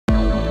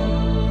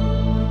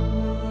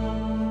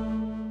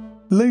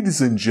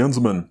Ladies and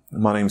gentlemen,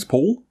 my name's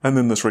Paul, and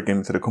in this Red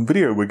Gaming Telecom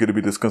video we're going to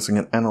be discussing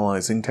and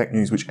analysing tech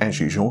news which,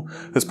 as usual,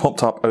 has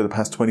popped up over the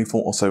past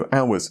 24 or so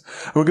hours.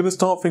 And we're going to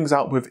start things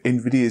out with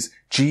Nvidia's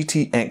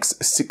GTX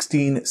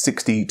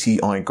 1660 Ti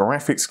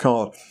graphics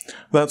card.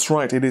 That's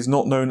right, it is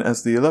not known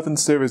as the 11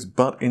 series,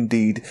 but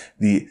indeed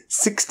the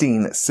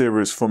 16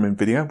 series from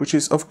Nvidia, which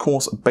is of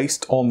course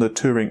based on the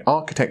Turing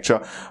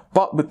architecture,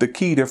 but with the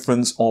key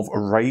difference of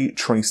ray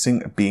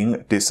tracing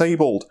being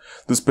disabled.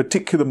 This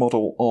particular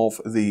model of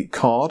the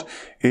card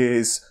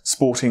is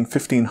sporting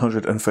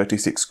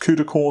 1536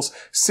 CUDA cores,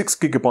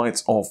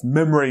 6GB of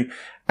memory,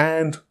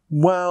 and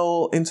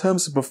well, in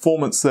terms of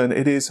performance then,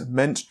 it is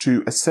meant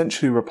to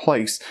essentially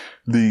replace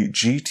the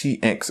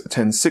GTX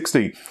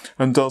 1060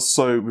 and does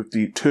so with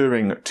the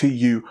Turing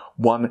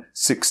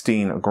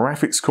TU116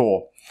 graphics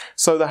core.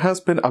 So there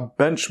has been a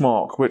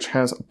benchmark which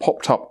has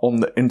popped up on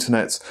the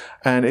internet,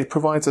 and it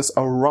provides us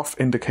a rough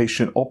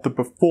indication of the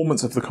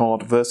performance of the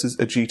card versus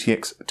a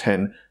GTX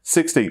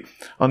 1060.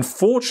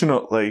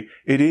 Unfortunately,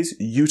 it is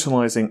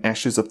utilizing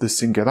Ashes of the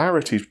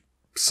Singularity.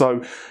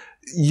 So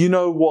you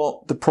know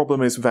what the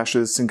problem is with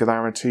Ashes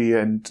Singularity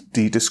and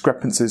the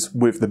discrepancies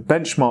with the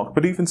benchmark,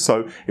 but even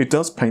so, it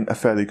does paint a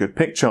fairly good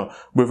picture,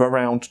 with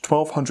around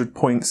 1200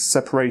 points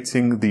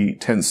separating the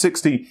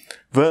 1060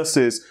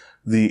 versus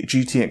the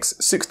GTX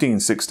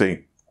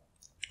 1660.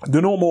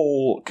 The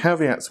normal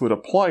caveats would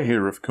apply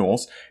here, of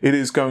course. It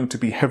is going to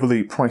be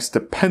heavily price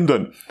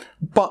dependent,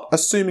 but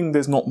assuming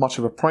there's not much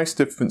of a price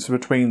difference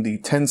between the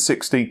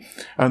 1060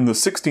 and the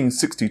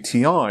 1660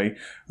 Ti,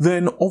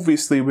 then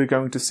obviously we're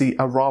going to see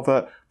a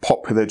rather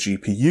popular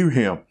GPU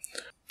here.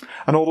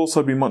 And I'd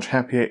also be much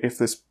happier if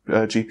this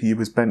GPU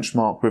was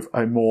benchmarked with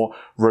a more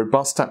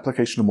robust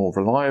application, a more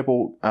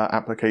reliable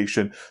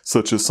application,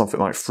 such as something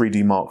like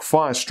 3D Mark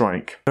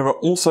Firestrike. There are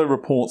also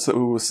reports that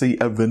we will see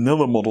a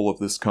vanilla model of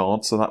this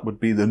card, so that would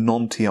be the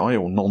non-Ti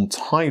or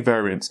non-Ti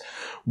variants,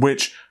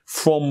 which,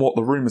 from what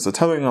the rumours are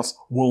telling us,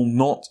 will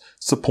not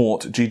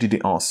support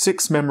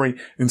GDDR6 memory.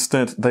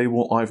 Instead, they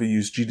will either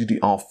use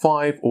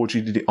GDDR5 or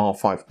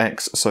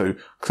GDDR5X, so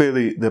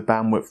clearly the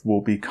bandwidth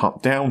will be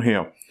cut down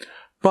here.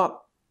 But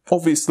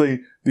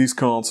obviously, these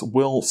cards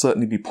will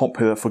certainly be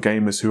popular for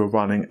gamers who are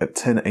running at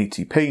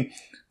 1080p,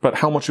 but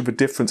how much of a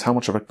difference, how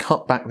much of a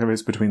cutback there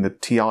is between the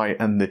Ti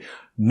and the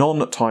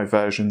non-Ti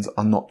versions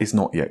is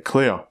not yet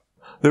clear.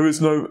 There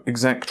is no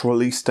exact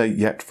release date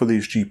yet for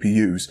these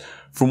GPUs.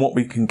 From what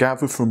we can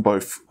gather from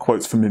both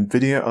quotes from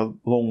Nvidia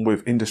along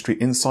with industry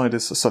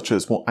insiders such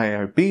as what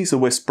AMDs are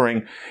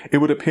whispering, it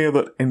would appear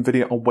that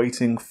Nvidia are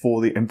waiting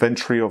for the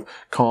inventory of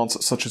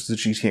cards such as the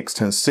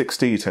GTX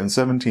 1060,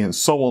 1070 and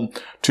so on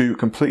to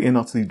completely and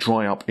utterly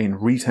dry up in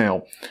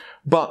retail.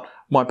 But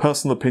my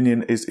personal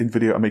opinion is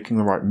Nvidia are making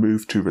the right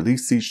move to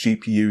release these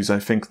GPUs. I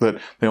think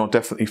that they are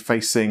definitely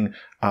facing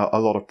a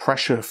lot of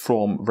pressure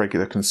from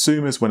regular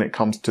consumers when it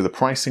comes to the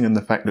pricing and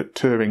the fact that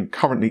Turing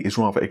currently is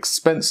rather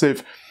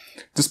expensive.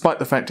 Despite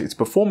the fact its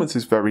performance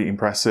is very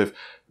impressive,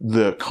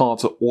 the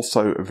cards are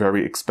also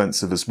very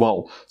expensive as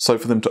well. So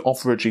for them to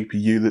offer a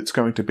GPU that's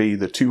going to be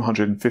the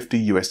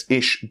 $250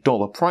 US-ish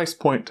price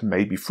point to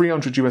maybe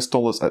 $300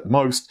 US at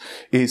most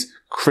is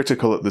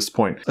critical at this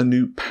point. A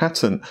new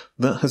patent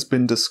that has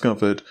been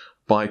discovered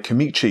by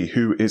Pcie,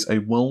 who is a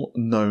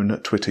well-known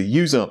Twitter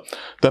user.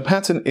 The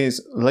patent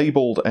is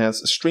labelled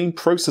as Stream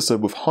Processor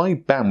with High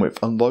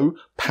Bandwidth and Low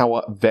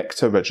Power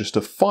Vector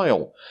Register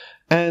File.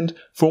 And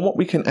from what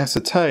we can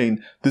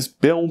ascertain, this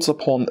builds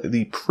upon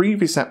the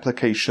previous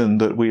application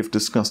that we have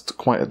discussed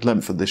quite at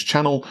length on this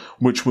channel,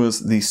 which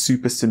was the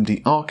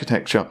SuperSIMD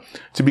architecture.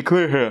 To be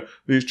clear here,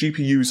 these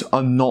GPUs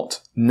are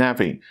not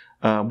Navi.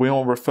 We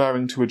are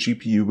referring to a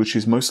GPU which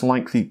is most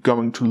likely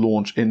going to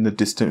launch in the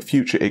distant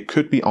future. It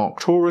could be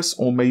Arcturus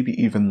or maybe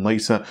even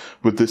later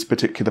with this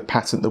particular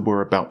patent that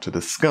we're about to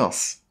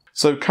discuss.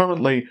 So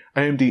currently,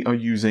 AMD are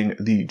using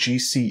the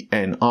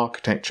GCN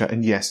architecture,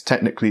 and yes,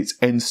 technically it's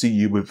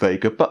NCU with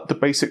Vega, but the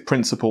basic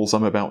principles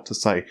I'm about to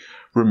say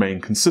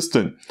remain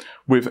consistent.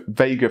 With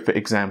Vega, for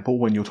example,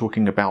 when you're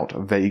talking about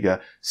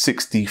Vega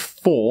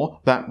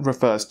 64, that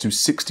refers to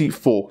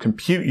 64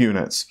 compute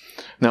units.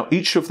 Now,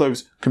 each of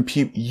those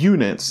compute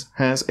units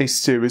has a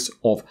series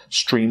of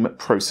stream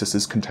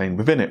processors contained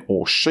within it,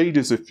 or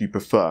shaders if you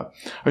prefer.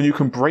 And you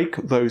can break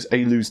those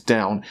ALUs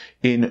down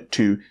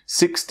into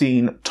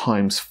 16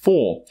 times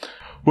 4.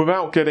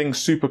 Without getting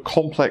super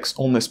complex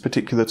on this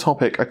particular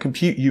topic, a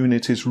compute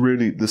unit is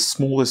really the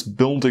smallest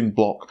building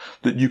block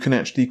that you can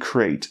actually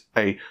create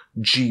a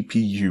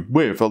GPU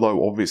with,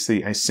 although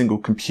obviously a single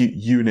compute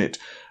unit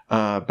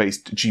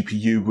based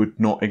GPU would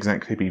not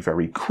exactly be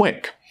very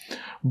quick.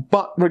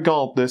 But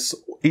regardless,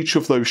 each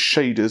of those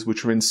shaders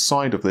which are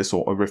inside of this,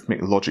 or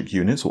arithmetic logic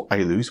units, or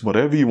ALUs,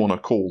 whatever you want to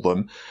call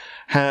them,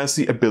 has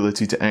the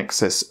ability to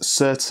access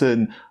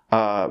certain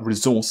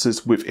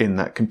resources within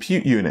that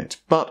compute unit.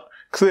 But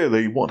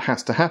clearly, what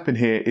has to happen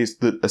here is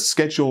that a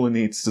scheduler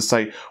needs to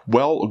say,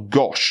 well,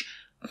 gosh,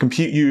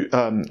 shader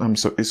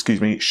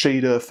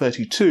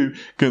 32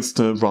 gets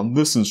to run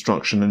this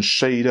instruction, and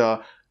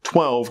shader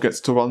 12 gets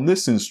to run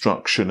this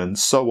instruction, and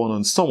so on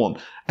and so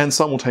on. And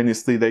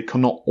simultaneously, they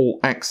cannot all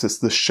access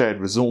the shared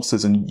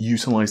resources and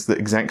utilize the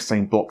exact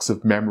same blocks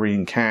of memory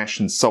and cache,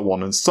 and so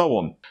on and so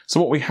on. So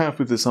what we have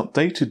with this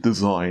updated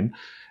design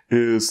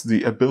is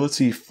the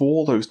ability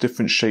for those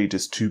different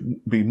shaders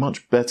to be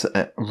much better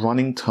at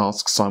running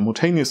tasks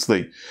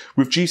simultaneously.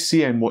 With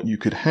GCN, what you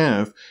could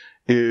have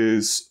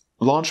is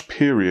large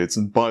periods,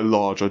 and by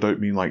large I don't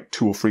mean like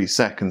 2 or 3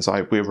 seconds,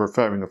 we're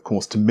referring of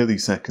course to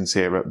milliseconds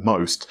here at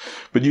most,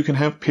 but you can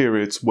have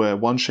periods where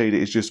one shader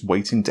is just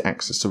waiting to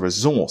access a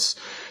resource.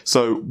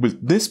 So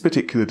with this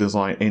particular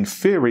design, in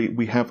theory,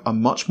 we have a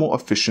much more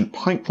efficient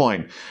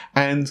pipeline,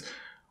 and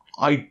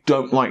I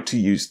don't like to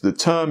use the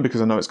term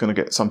because I know it's going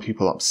to get some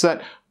people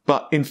upset,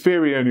 but in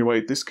theory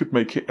anyway, this could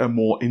make it a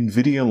more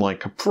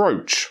Nvidia-like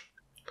approach.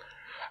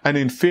 And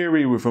in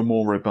theory, with a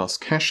more robust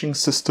caching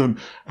system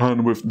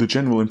and with the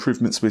general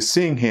improvements we're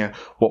seeing here,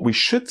 what we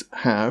should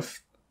have,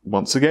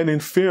 once again in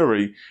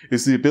theory,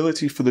 is the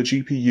ability for the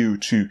GPU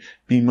to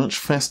be much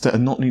faster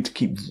and not need to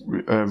keep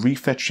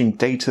refetching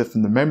data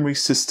from the memory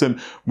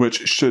system,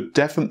 which should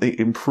definitely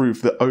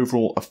improve the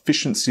overall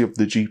efficiency of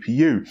the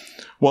GPU.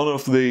 One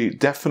of the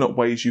definite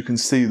ways you can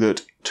see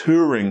that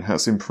Turing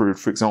has improved,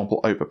 for example,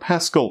 over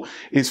Pascal,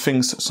 is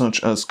things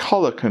such as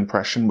color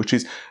compression, which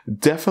is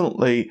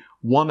definitely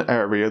one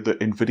area that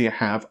Nvidia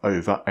have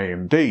over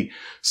AMD.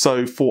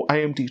 So for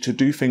AMD to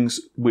do things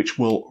which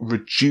will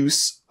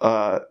reduce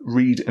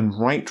read and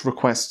write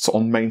requests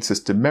on main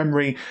system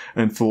memory,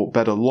 and for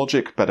better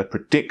logic, better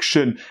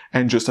prediction,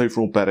 and just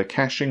overall better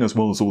caching, as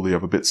well as all the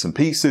other bits and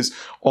pieces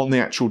on the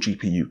actual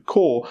GPU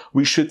core,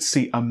 we should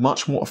see a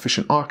much more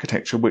efficient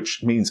architecture,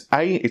 which means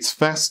A, it's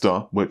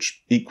faster,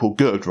 which equal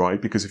good,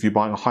 right? Because if you're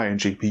buying a high-end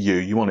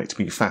GPU, you want it to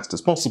be fast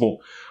as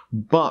possible.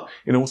 But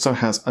it also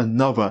has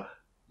another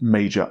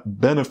major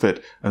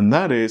benefit, and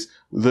that is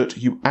that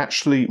you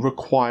actually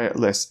require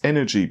less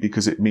energy,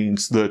 because it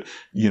means that,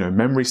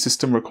 memory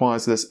system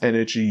requires less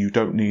energy, you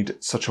don't need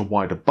such a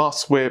wider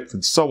bus width,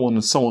 and so on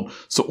and so on.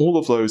 So all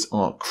of those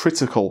are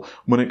critical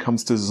when it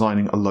comes to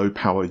designing a low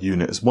power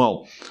unit as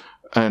well.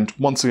 And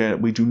once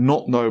again, we do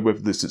not know whether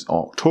this is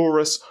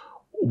Arcturus,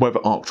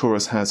 whether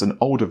Arcturus has an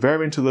older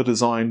variant of the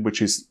design,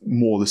 which is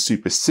more the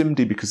Super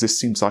SIMD, because this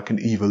seems like an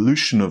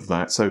evolution of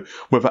that. So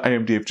whether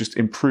AMD have just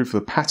improved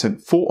the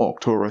patent for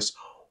Arcturus,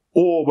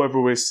 or whether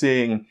we're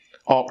seeing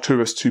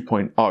Arcturus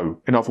 2.0,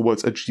 in other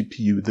words, a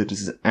GPU that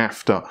is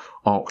after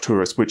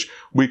Arcturus, which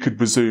we could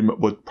presume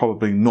would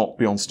probably not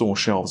be on store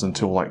shelves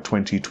until like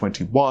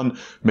 2021,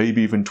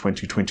 maybe even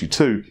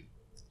 2022.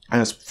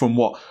 As from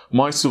what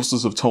my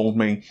sources have told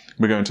me,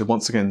 we're going to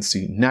once again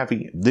see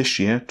Navi this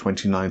year,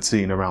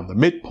 2019, around the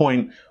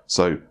midpoint,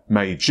 so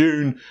May,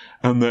 June,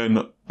 and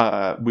then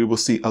we will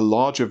see a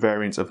larger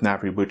variant of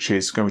Navi, which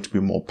is going to be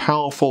more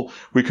powerful.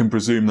 We can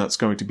presume that's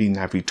going to be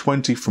Navi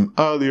 20 from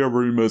earlier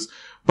rumors,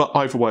 but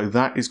either way,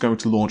 that is going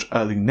to launch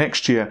early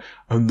next year,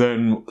 and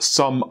then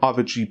some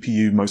other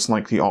GPU, most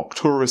likely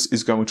Arcturus,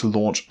 is going to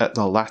launch at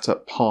the latter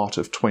part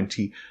of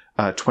 2020.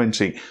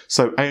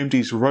 So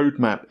AMD's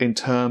roadmap in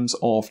terms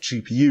of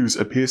GPUs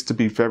appears to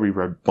be very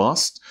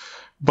robust,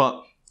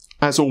 but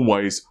as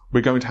always,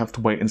 we're going to have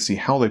to wait and see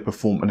how they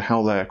perform and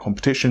how their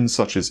competition,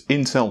 such as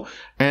Intel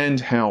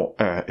and how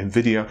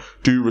Nvidia,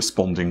 do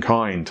respond in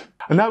kind.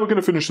 And now we're going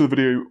to finish the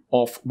video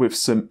off with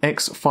some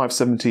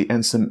X570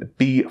 and some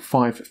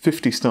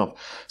B550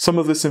 stuff. Some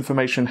of this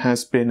information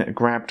has been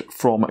grabbed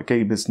from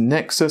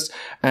gamersnexus,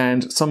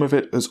 and some of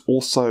it is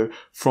also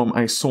from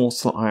a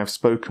source that I have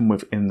spoken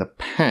with in the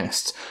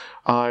past.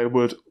 I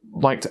would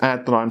like to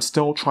add that I'm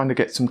still trying to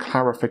get some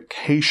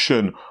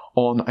clarification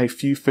on a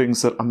few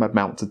things that I'm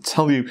about to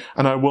tell you,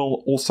 and I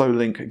will also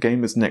link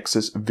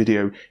gamersnexus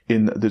video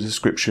in the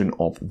description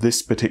of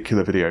this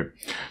particular video.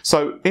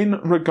 So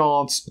in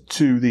regards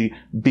to the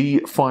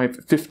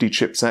B550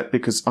 chipset,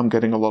 because I'm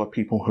getting a lot of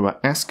people who are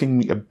asking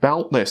me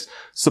about this,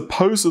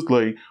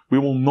 supposedly we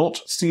will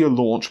not see a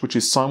launch which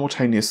is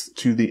simultaneous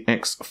to the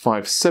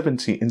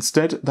X570.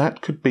 Instead,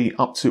 that could be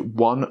up to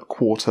 1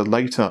 quarter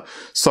later.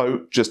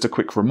 So just a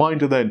quick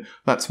reminder then,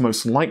 that's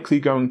most likely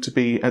going to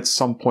be at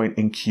some point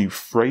in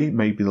Q3,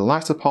 maybe the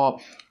latter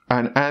part.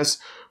 And as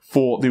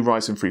for the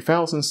Ryzen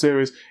 3000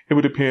 series, it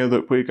would appear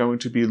that we're going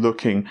to be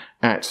looking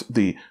at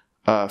the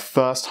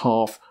first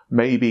half,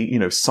 maybe,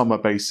 summer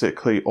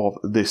basically of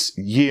this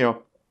year,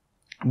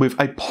 with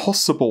a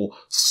possible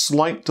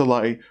slight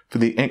delay for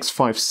the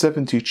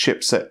X570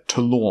 chipset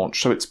to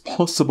launch. So it's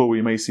possible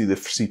we may see the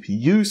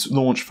CPUs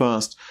launch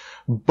first,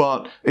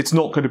 but it's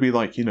not going to be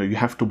like, you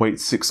have to wait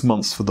 6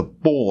 months for the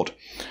board.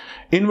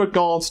 In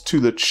regards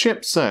to the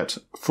chipset,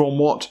 from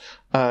what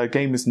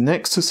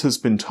gamersnexus has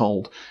been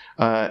told,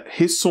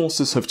 his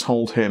sources have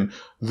told him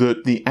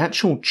that the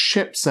actual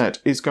chipset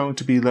is going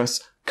to be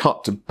less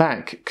cut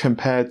back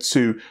compared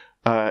to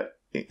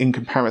in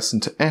comparison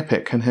to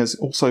EPYC, and has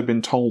also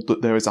been told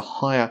that there is a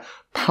higher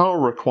power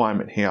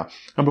requirement here.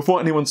 And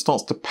before anyone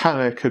starts to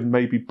panic and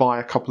maybe buy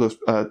a couple of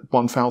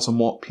 1000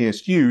 watt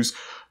PSUs,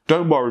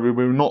 don't worry,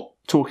 we're not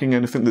talking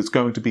anything that's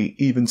going to be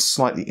even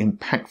slightly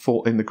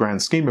impactful in the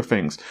grand scheme of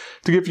things.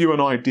 To give you an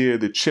idea,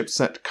 the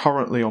chipset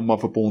currently on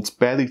motherboards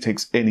barely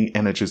takes any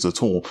energies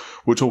at all.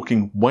 We're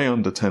talking way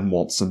under 10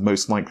 watts, and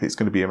most likely it's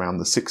going to be around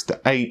the 6 to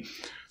 8.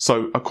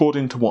 So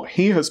according to what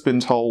he has been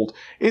told,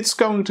 it's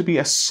going to be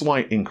a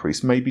slight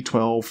increase, maybe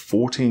 12,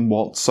 14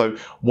 watts. So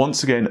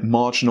once again,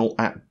 marginal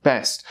at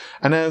best.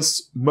 And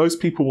as most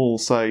people will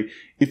say,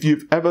 if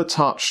you've ever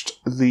touched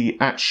the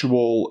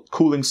actual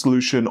cooling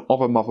solution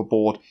of a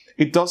motherboard,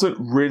 it doesn't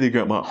really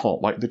get that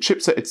hot. Like, the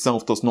chipset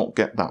itself does not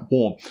get that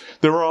warm.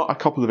 There are a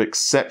couple of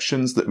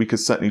exceptions that we could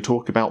certainly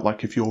talk about,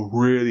 like if you're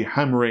really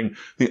hammering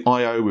the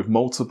I/O with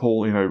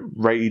multiple,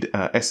 RAID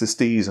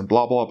SSDs and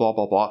blah, blah, blah,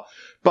 blah, blah.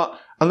 But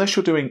unless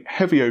you're doing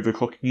heavy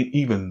overclocking,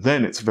 even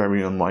then it's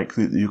very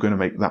unlikely that you're going to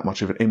make that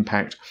much of an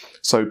impact.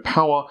 So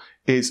power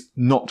is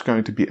not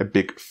going to be a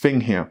big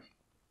thing here.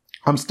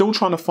 I'm still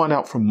trying to find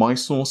out from my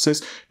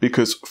sources,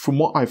 because from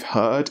what I've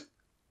heard,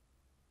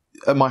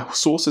 my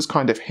sources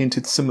kind of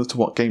hinted similar to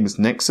what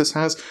gamersnexus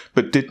has,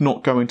 but did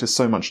not go into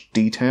so much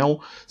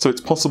detail. So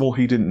it's possible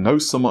he didn't know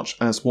so much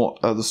as what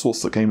the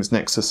source that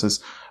gamersnexus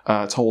has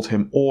told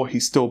him, or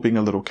he's still being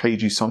a little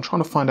cagey. So I'm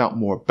trying to find out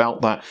more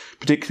about that,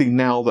 particularly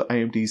now that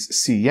AMD's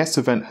CES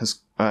event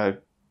has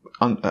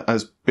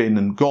been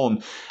and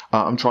gone.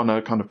 I'm trying to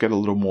kind of get a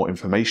little more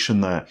information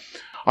there.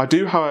 I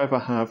do, however,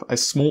 have a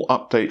small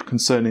update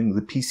concerning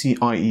the Pcie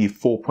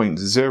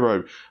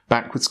 4.0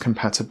 backwards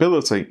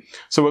compatibility.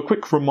 So a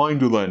quick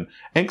reminder then,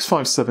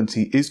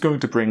 X570 is going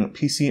to bring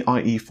Pcie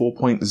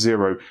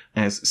 4.0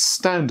 as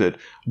standard,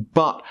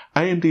 but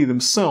AMD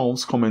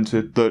themselves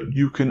commented that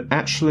you can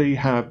actually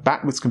have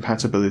backwards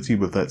compatibility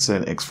with, let's say,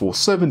 an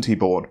X470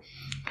 board.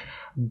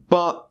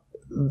 But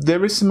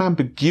there is some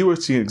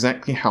ambiguity in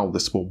exactly how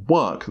this will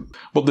work.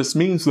 What this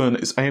means then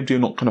is AMD are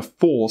not going to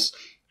force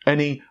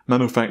any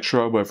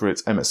manufacturer, whether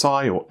it's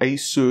MSI or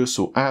Asus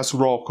or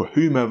ASRock or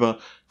whomever,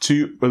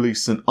 to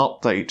release an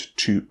update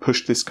to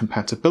push this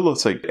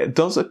compatibility. It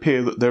does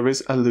appear that there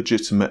is a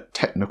legitimate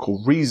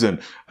technical reason,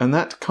 and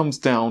that comes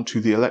down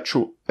to the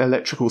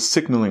electrical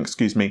signaling,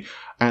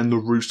 and the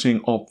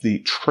routing of the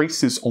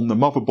traces on the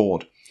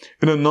motherboard.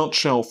 In a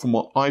nutshell, from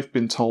what I've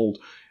been told,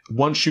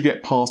 once you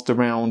get past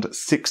around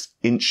 6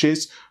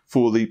 inches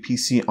for the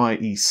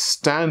PCIe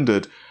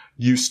standard,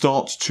 you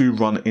start to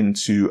run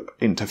into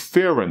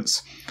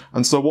interference.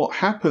 And so what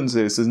happens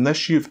is,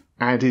 unless you've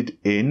added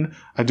in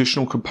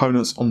additional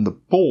components on the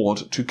board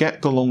to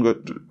get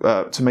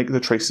to make the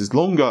traces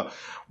longer,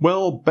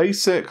 well,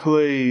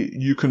 basically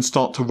you can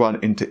start to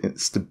run into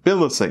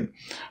instability.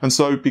 And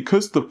so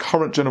because the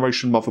current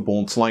generation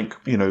motherboards,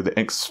 like, the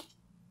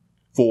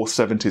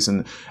X470s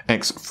and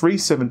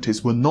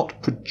X370s were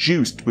not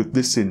produced with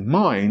this in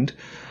mind,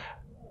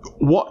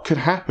 what could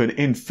happen,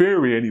 in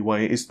theory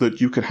anyway, is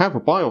that you could have a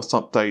BIOS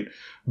update,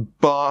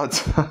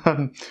 but,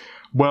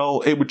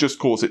 well, it would just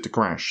cause it to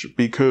crash,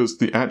 because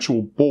the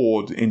actual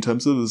board, in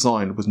terms of the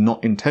design, was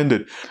not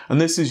intended. And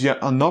this is yet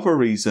another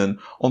reason,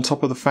 on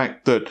top of the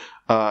fact that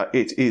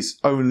it is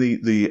only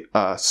the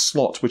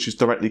slot which is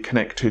directly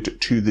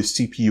connected to the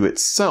CPU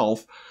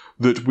itself,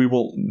 that we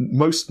will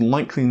most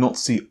likely not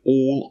see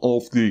all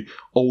of the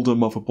older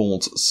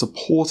motherboards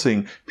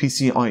supporting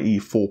PCIe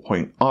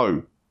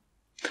 4.0.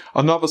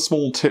 Another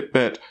small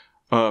tidbit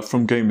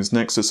from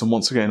gamersnexus, and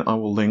once again I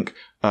will link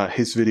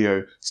his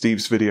video,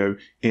 Steve's video,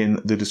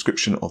 in the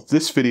description of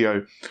this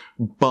video,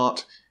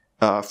 but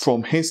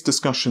from his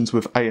discussions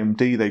with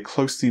AMD, they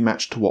closely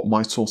match to what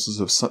my sources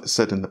have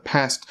said in the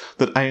past,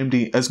 that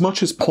AMD, as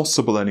much as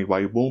possible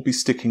anyway, will be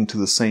sticking to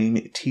the same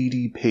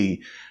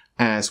TDP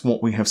as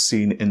what we have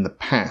seen in the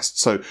past.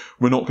 So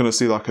we're not going to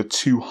see like a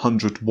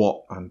 200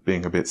 watt, and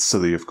being a bit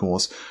silly of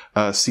course,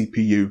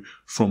 CPU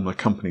from the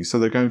company. So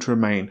they're going to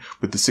remain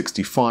with the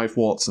 65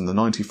 watts and the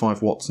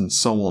 95 watts and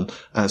so on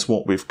as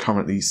what we've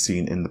currently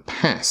seen in the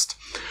past.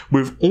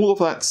 With all of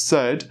that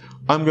said,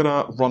 I'm going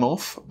to run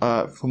off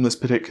from this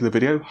particular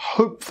video.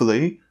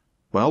 Hopefully,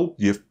 well,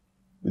 you've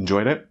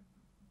enjoyed it.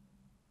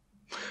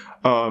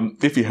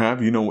 If you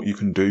have, you know what you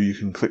can do. You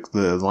can click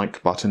the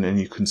like button and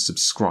you can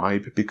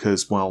subscribe,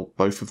 because, well,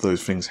 both of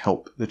those things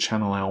help the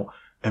channel out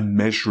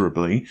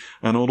immeasurably.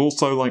 And I'd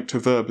also like to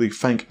verbally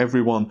thank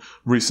everyone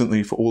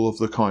recently for all of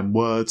the kind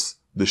words,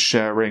 the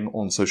sharing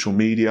on social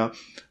media,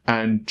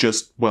 and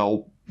just,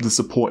 well, the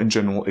support in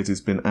general. It has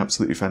been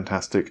absolutely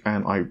fantastic,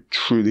 and I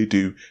truly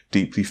do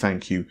deeply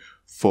thank you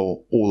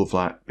for all of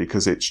that,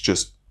 because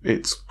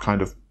it's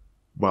kind of,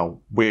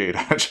 well, weird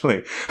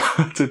actually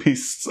to be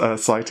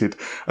cited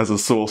as a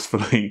source for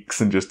leaks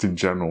and just in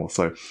general.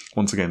 So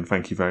once again,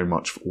 thank you very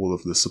much for all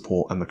of the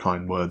support and the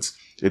kind words.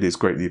 It is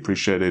greatly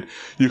appreciated.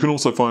 You can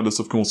also find us,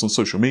 of course, on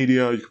social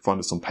media. You can find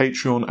us on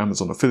Patreon,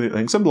 Amazon affiliate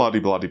links, and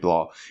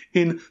blah-de-blah-de-blah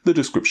in the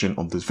description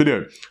of this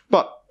video.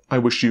 But I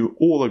wish you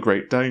all a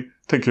great day.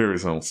 Take care of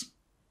yourselves.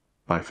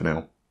 Bye for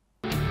now.